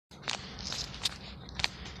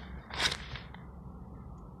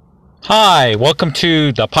Hi, welcome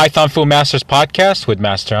to the Python Full Masters podcast with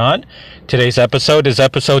Master Han. Today's episode is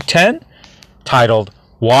episode 10, titled,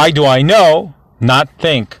 Why Do I Know, Not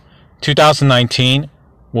Think 2019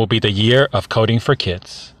 Will Be the Year of Coding for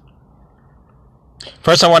Kids.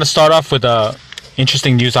 First, I want to start off with an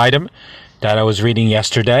interesting news item that I was reading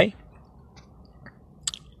yesterday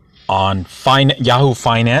on Yahoo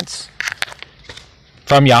Finance,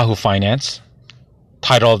 from Yahoo Finance.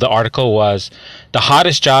 Title of the article was The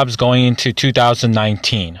Hottest Jobs Going into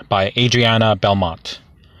 2019 by Adriana Belmont.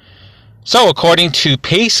 So according to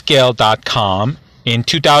Payscale.com, in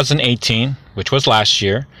 2018, which was last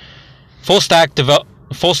year, full stack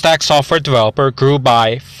software developer grew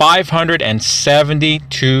by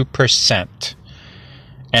 572%.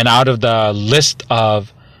 And out of the list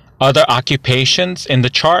of other occupations in the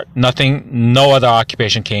chart, no other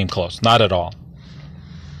occupation came close, not at all.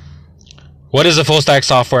 What is a full stack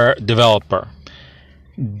software developer?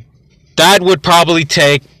 That would probably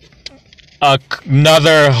take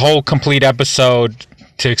another whole complete episode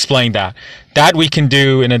to explain that. That we can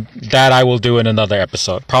do that I will do in another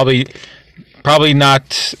episode. Probably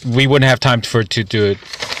not. We wouldn't have time to do it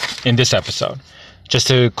in this episode. Just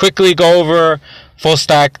to quickly go over full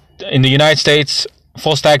stack in the United States,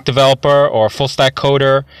 full stack developer or full stack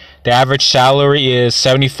coder. The average salary is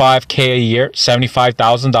 $75,000 a year,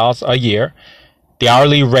 $75,000 a year. The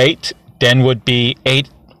hourly rate then would be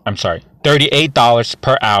 $38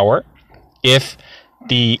 per hour. If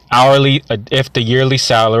the yearly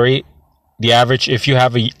salary, if you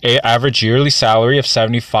have a average yearly salary of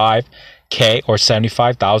 $75,000 or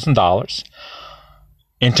 $75,000.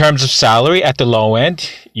 In terms of salary at the low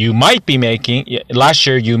end, last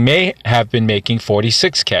year you may have been making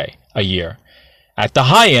 $46,000 a year. At the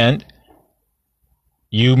high end,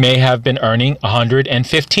 you may have been earning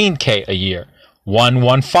 $115,000 a year,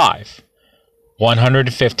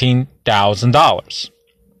 $115,000.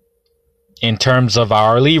 In terms of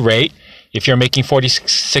hourly rate, if you're making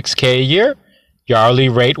 $46,000 a year, your hourly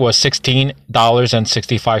rate was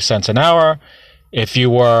 $16.65 an hour. If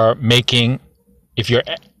your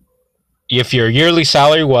yearly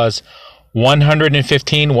salary was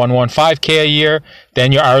 $115,000 a year,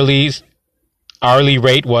 then your hourly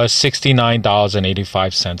rate was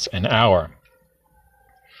 $69.85 an hour.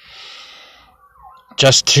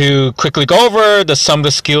 Just to quickly go over some of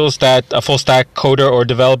the skills that a full stack coder or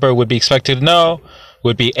developer would be expected to know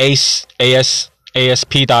would be ASP.NET,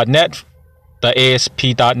 the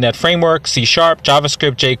ASP.NET framework, C#,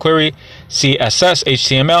 JavaScript, jQuery, CSS,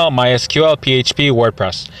 HTML, MySQL, PHP,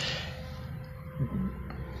 WordPress.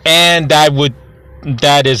 And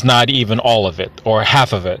that is not even all of it or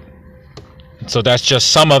half of it. So that's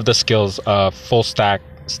just some of the skills a full stack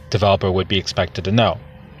developer would be expected to know.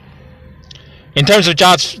 In terms of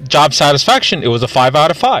job satisfaction, it was a 5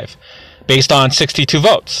 out of 5 based on 62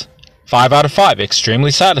 votes. 5 out of 5,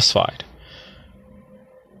 extremely satisfied.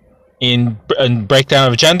 In breakdown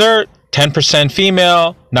of gender, 10%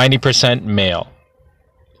 female, 90% male.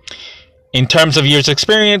 In terms of years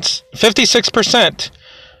experience, 56%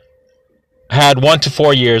 had 1 to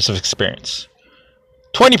 4 years of experience.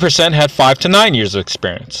 20% had 5 to 9 years of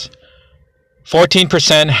experience.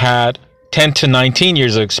 14% had 10 to 19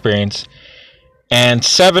 years of experience. And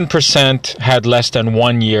 7% had less than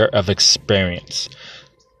 1 year of experience.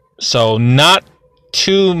 So not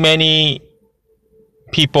too many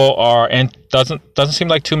people doesn't seem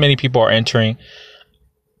like too many people are entering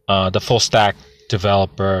the full stack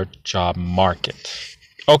developer job market.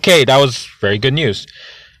 Okay, that was very good news.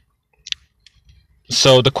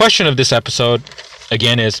 So the question of this episode,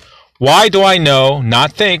 again, is why do I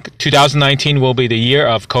not think 2019 will be the year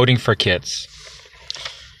of coding for kids?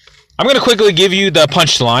 I'm going to quickly give you the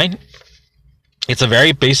punchline. It's a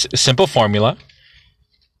very simple formula.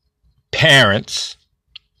 Parents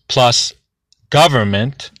plus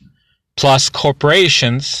government plus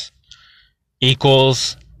corporations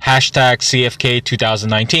equals hashtag CFK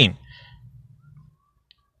 2019.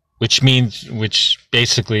 Which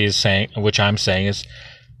basically is saying, which I'm saying is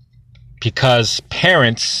because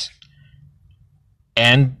parents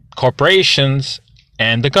and corporations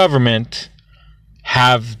and the government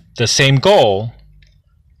have the same goal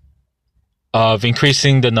of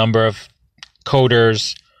increasing the number of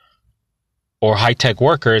coders or high-tech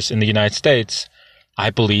workers in the United States, I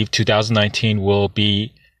believe 2019 will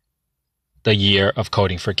be the year of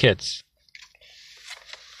coding for kids.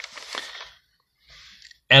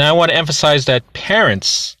 And I want to emphasize that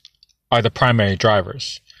parents are the primary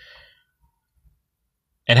drivers.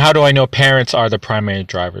 And how do I know parents are the primary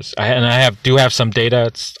drivers? I do have some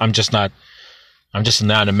data. I'm just not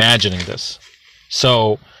imagining this.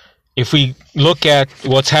 So if we look at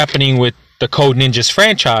what's happening with the Code Ninjas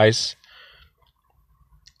franchise,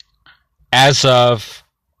 as of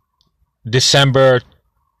December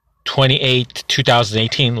 28,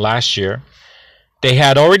 2018, last year, they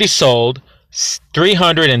had already sold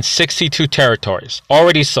 362 territories,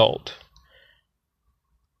 already sold,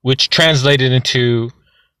 which translated into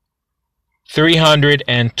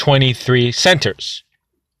 323 centers.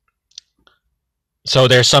 So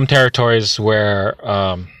there's some territories where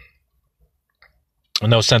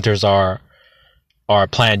no centers are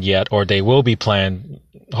planned yet, or they will be planned.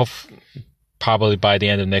 Probably by the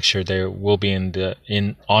end of next year, they will be in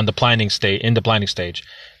the planning stage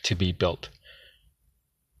to be built.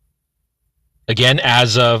 Again,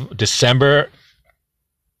 as of December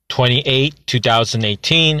 28,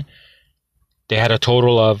 2018, they had a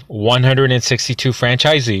total of 162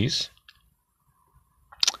 franchisees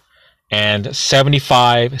and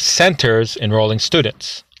 75 centers enrolling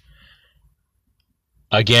students.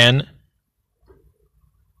 Again,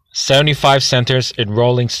 75 centers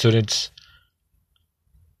enrolling students,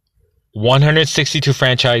 162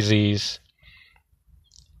 franchisees,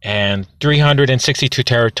 and 362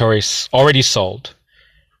 territories already sold.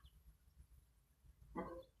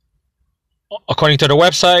 According to the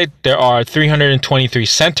website, there are 323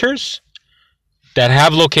 centers that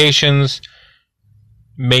have locations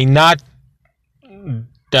that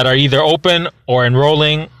are either open or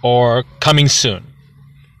enrolling or coming soon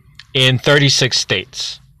in 36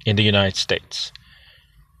 states in the United States.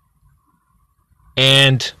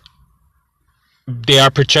 And they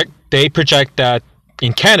project that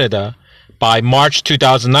in Canada, by March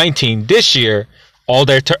 2019, this year, all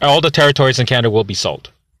the territories in Canada will be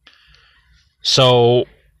sold. So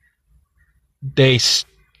they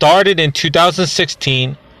started in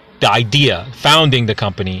 2016, the idea, founding the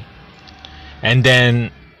company, and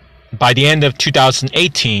then by the end of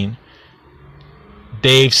 2018,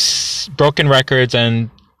 they've broken records and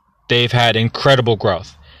they've had incredible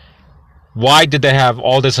growth. Why did they have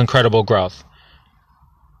all this incredible growth?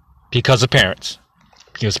 Because of parents.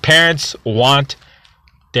 Because parents want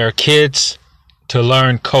their kids to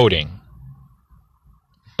learn coding.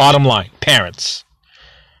 Bottom line, parents.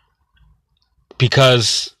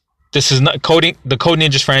 Because this is not coding. The Code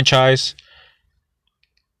Ninjas franchise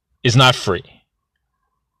is not free.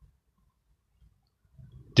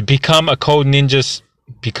 To become a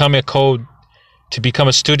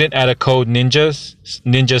student at a Code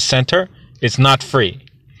Ninja Center, it's not free.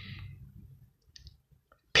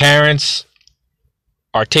 Parents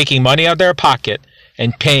are taking money out of their pocket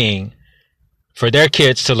and paying for their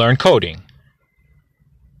kids to learn coding.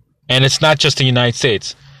 And it's not just the United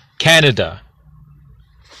States. Canada.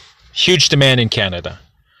 Huge demand in Canada.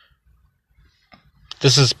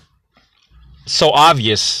 This is so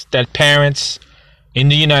obvious that parents in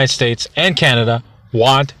the United States and Canada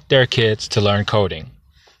want their kids to learn coding.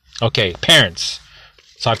 Okay, parents.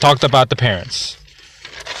 So I've talked about the parents.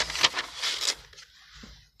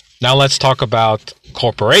 Now let's talk about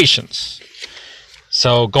corporations.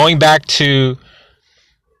 So going back to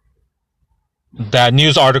that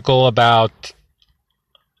news article about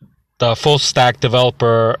the full stack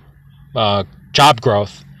developer job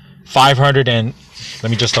growth,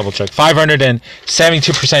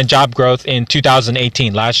 572% job growth in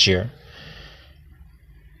 2018, last year.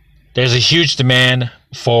 There's a huge demand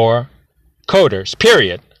for coders,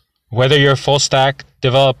 period. Whether you're a full stack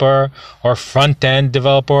developer or front end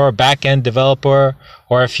developer or back end developer,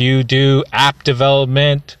 or if you do app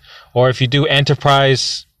development or if you do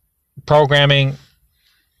enterprise programming,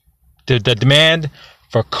 the demand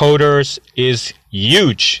for coders is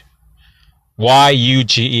huge.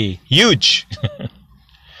 Y-U-G-E. Huge.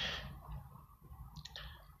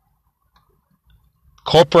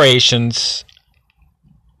 Corporations,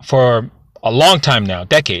 for a long time now,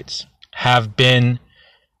 decades, have been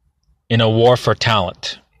in a war for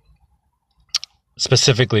talent,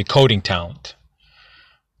 specifically coding talent.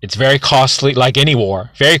 It's very costly, like any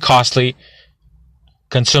war, very costly,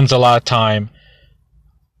 consumes a lot of time.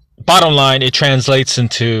 Bottom line, it translates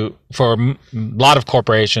into, for a lot of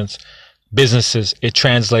corporations, businesses, it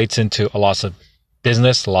translates into a loss of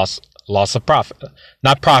business, loss of profit.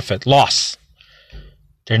 Not profit, loss.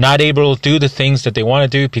 They're not able to do the things that they want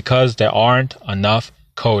to do because there aren't enough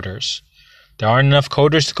coders. There aren't enough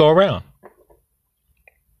coders to go around.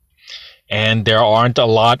 And there aren't a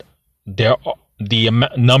lot, the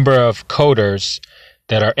number of coders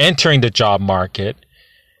that are entering the job market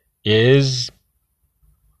is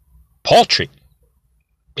paltry.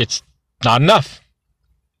 It's not enough.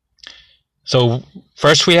 So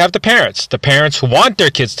first we have the parents. The parents want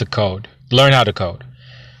their kids to code, learn how to code.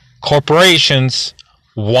 Corporations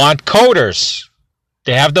want coders.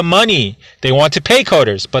 They have the money. They want to pay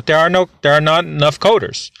coders, but there are not enough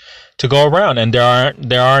coders to go around, and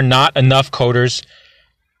there are not enough coders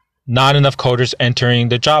entering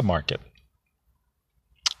the job market.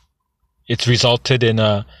 It's resulted in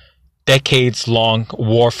a decades-long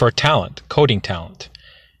war for talent, coding talent,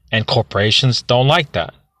 and corporations don't like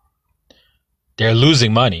that. They're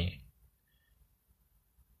losing money.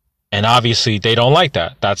 And obviously, they don't like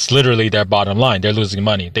that. That's literally their bottom line. They're losing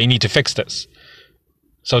money. They need to fix this.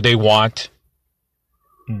 So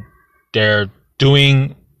they're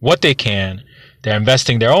doing what they can. They're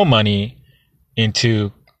investing their own money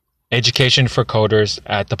into education for coders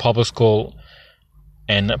at the public school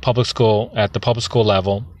and at the public school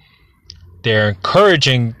level. They're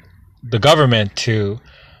encouraging the government to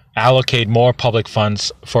allocate more public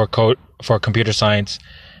funds for computer science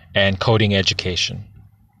and coding education.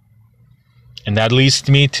 And that leads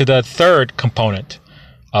me to the third component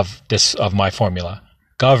of my formula.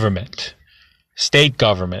 Government, state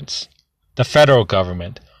governments, the federal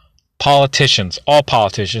government, politicians, all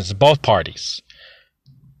politicians, both parties.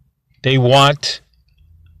 They want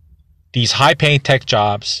these high-paying tech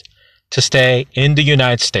jobs to stay in the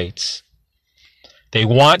United States. They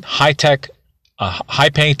want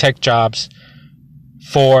high-paying tech jobs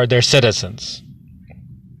for their citizens.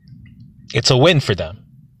 It's a win for them.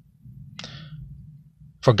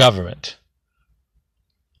 For government.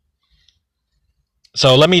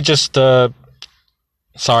 So let me just don't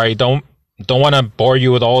want to bore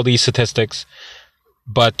you with all these statistics,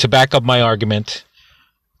 but to back up my argument,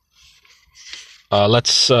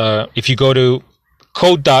 if you go to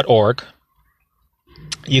code.org,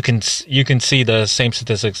 you can see the same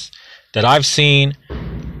statistics that I've seen.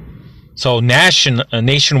 So nationally,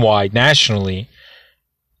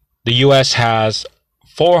 the U.S. has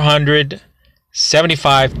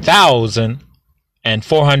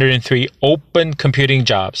 475,403 open computing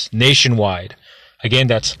jobs nationwide. Again,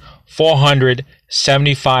 that's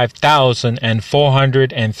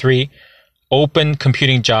 475,403 open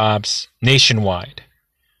computing jobs nationwide.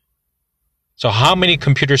 So how many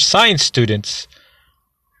computer science students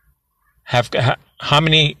have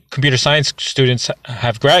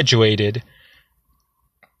graduated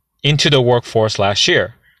into the workforce last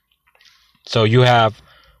year? So you have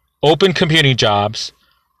open computing jobs,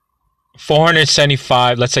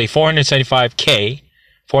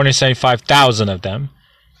 475,000 of them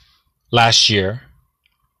last year.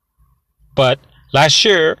 But last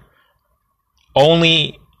year,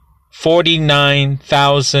 only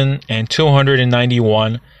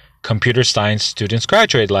 49,291 computer science students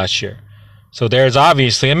graduated last year. So there's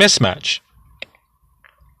obviously a mismatch.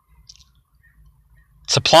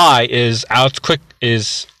 Supply is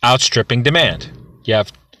outstripping demand. You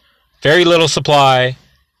have very little supply,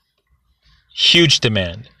 huge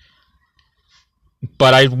demand.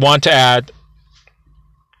 But I want to add,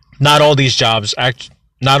 not all these jobs,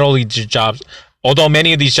 although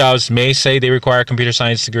many of these jobs may say they require a computer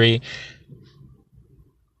science degree,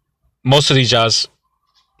 most of these jobs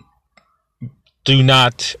do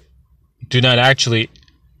not actually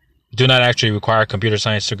require a computer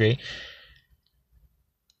science degree.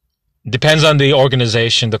 Depends on the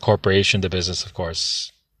organization, the corporation, the business, of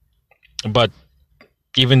course. But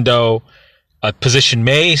even though a position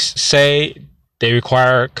may say they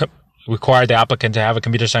require the applicant to have a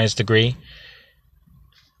computer science degree,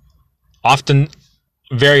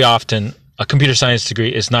 very often, a computer science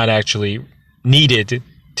degree is not actually needed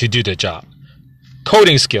to do the job.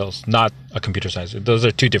 Coding skills, not a computer science. Those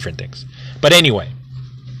are two different things. But anyway,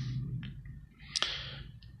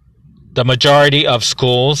 the majority of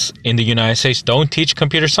schools in the United States don't teach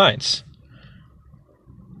computer science.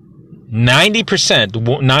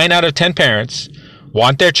 90%, 9 out of 10 parents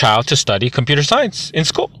want their child to study computer science in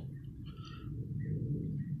school.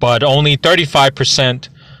 But only 35%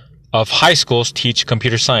 of high schools teach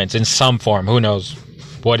computer science in some form. Who knows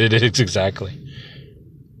what it is exactly.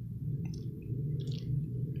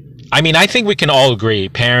 I mean, I think we can all agree,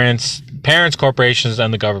 parents, corporations,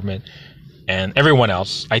 and the government, and everyone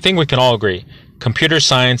else, I think we can all agree, computer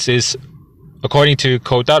science is, according to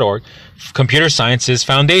code.org, computer science is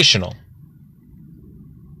foundational.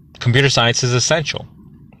 Computer science is essential.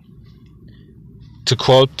 To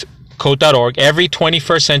quote code.org, every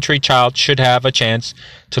 21st century child should have a chance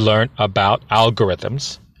to learn about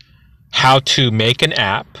algorithms, how to make an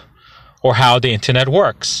app, or how the internet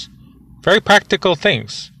works. Very practical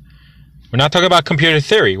things. We're not talking about computer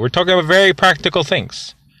theory. We're talking about very practical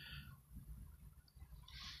things.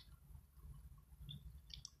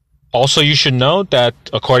 Also, you should know that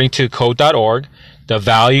according to code.org, the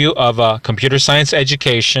value of a computer science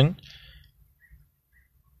education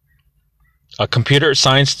a computer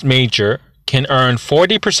science major can earn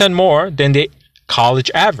 40% more than the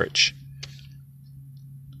college average.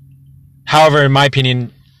 However, in my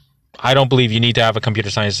opinion, I don't believe you need to have a computer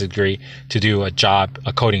science degree to do a job,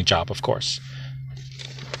 a coding job, of course.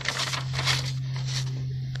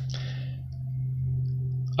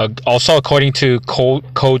 Also, according to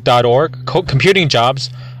code.org, computing jobs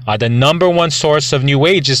are the number one source of new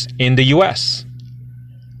wages in the U.S.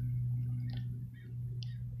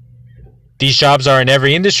 These jobs are in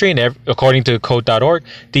every industry, and according to code.org,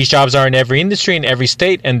 these jobs are in every industry in every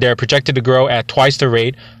state, and they're projected to grow at twice the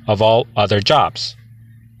rate of all other jobs.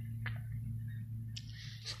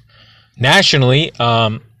 Nationally,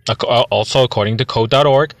 also according to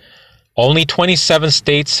code.org, only 27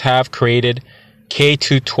 states have created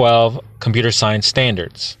K-12 computer science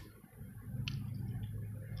standards.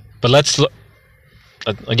 But let's look,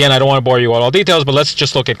 again, I don't want to bore you with all details, but let's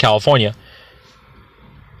just look at California.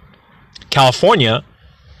 California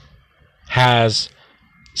has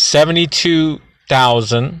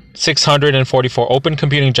 72,644 open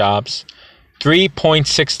computing jobs,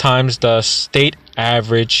 3.6 times the state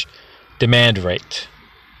average demand rate.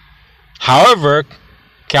 However,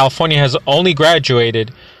 California has only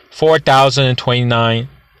graduated 4,029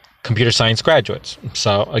 computer science graduates.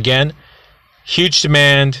 So again, huge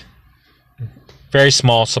demand, very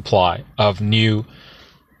small supply of new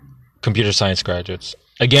computer science graduates.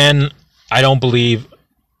 Again, I don't believe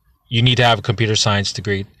you need to have a computer science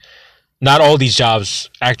degree. Not all these jobs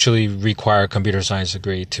actually require a computer science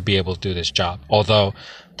degree to be able to do this job, although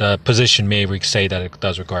the position may say that it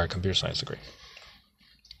does require a computer science degree.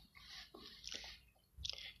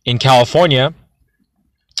 In California,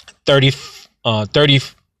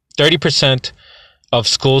 30% of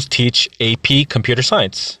schools teach AP computer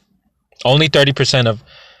science. Only 30% of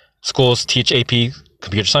schools teach AP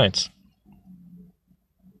computer science.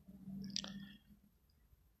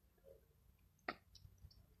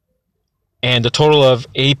 And the total of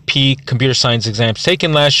AP computer science exams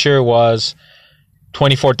taken last year was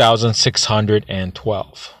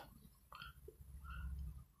 24,612.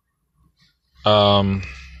 I'm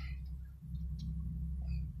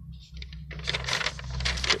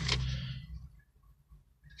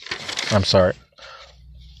sorry.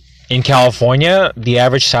 In California, the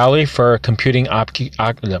average salary for computing occupation,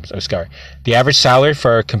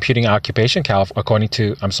 according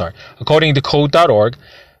to code.org,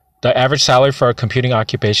 the average salary for a computing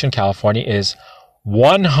occupation in California is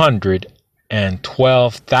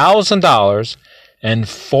 $112,000 and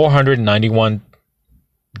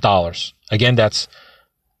 $491. Again, that's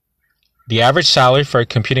the average salary for a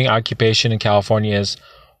computing occupation in California is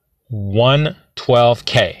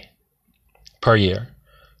 $112K per year,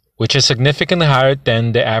 which is significantly higher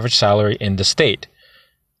than the average salary in the state,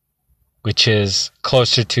 which is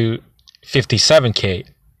closer to $57K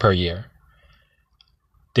per year.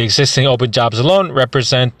 The existing open jobs alone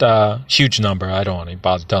represent a huge number. I don't want to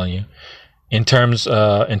bother telling you in terms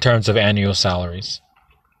of annual salaries.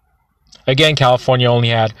 Again, California only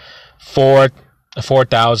had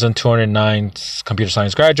 4,209 computer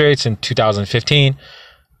science graduates in 2015,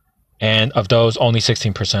 and of those, only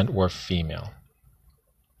 16% were female.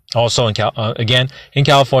 Also, in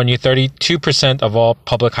California, 32% of all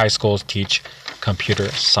public high schools teach computer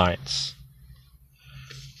science.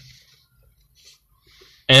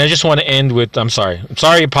 And I just want to end with,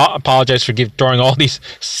 apologize for throwing all these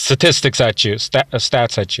statistics at you,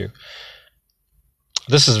 stats at you.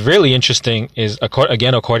 This is really interesting,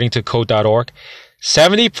 according to code.org,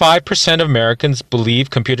 75% of Americans believe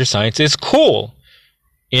computer science is cool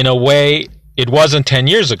in a way it wasn't 10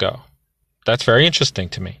 years ago. That's very interesting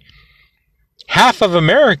to me. Half of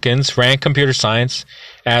Americans rank computer science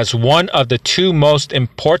as one of the two most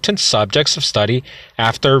important subjects of study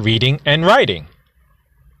after reading and writing.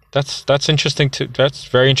 That's interesting. That's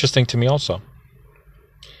very interesting to me also.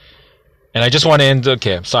 And I just want to end.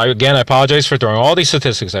 Okay, so again, I apologize for throwing all these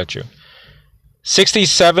statistics at you.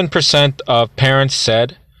 67% of parents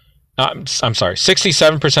said,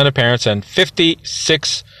 67% of parents and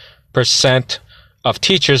 56% of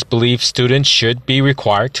teachers believe students should be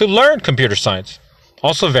required to learn computer science.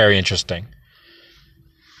 Also very interesting.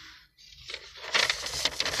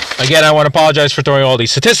 Again, I want to apologize for throwing all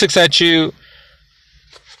these statistics at you.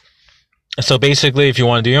 So basically, if you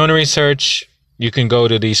want to do your own research, you can go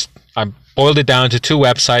to these. I boiled it down to two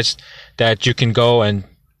websites that you can go and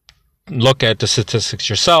look at the statistics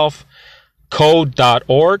yourself: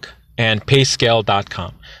 code.org and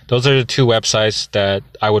payscale.com. Those are the two websites that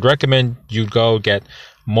I would recommend you go get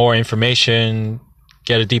more information,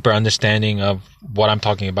 get a deeper understanding of what I'm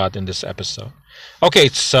talking about in this episode. Okay,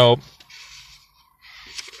 so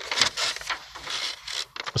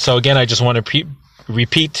So again, I just want to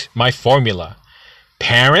repeat my formula.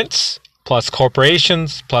 Parents plus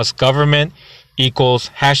corporations plus government equals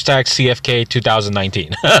hashtag CFK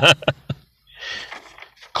 2019.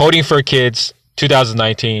 Coding for Kids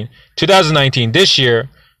 2019. 2019, this year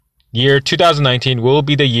 2019 will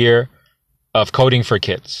be the year of Coding for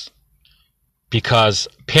Kids. Because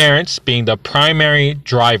parents being the primary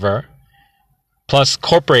driver plus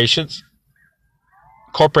corporations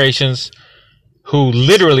who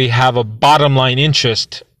literally have a bottom line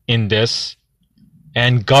interest in this,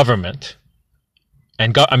 and government,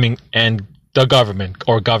 and the government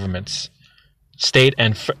or governments, state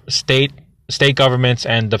governments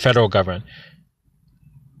and the federal government,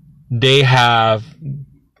 they are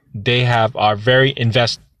very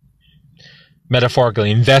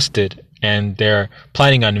metaphorically invested, and they're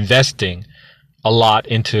planning on investing a lot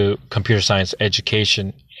into computer science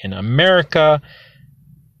education in America.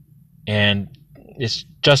 And it's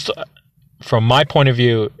just, from my point of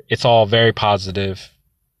view, it's all very positive.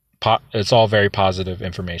 It's all very positive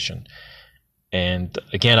information. And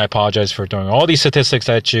again, I apologize for throwing all these statistics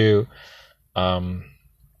at you. But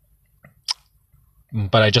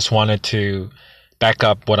I just wanted to back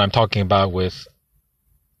up what I'm talking about with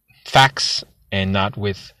facts and not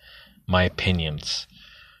with my opinions.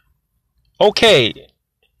 Okay,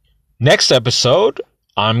 next episode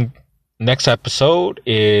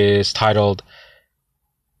is titled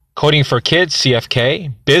Coding for Kids,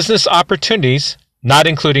 CFK, Business Opportunities, not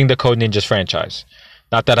including the Code Ninjas franchise.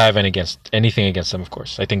 Not that I have anything against them, of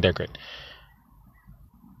course. I think they're great.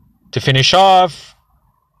 To finish off,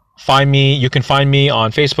 you can find me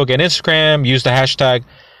on Facebook and Instagram. Use the hashtag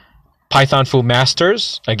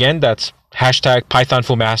PythonFuMasters. Again, that's hashtag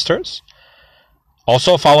PythonFuMasters.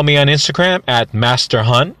 Also, follow me on Instagram at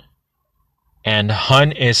MasterHun. And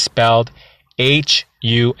Hun is spelled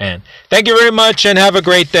Hun. Thank you very much and have a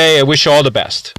great day. I wish you all the best.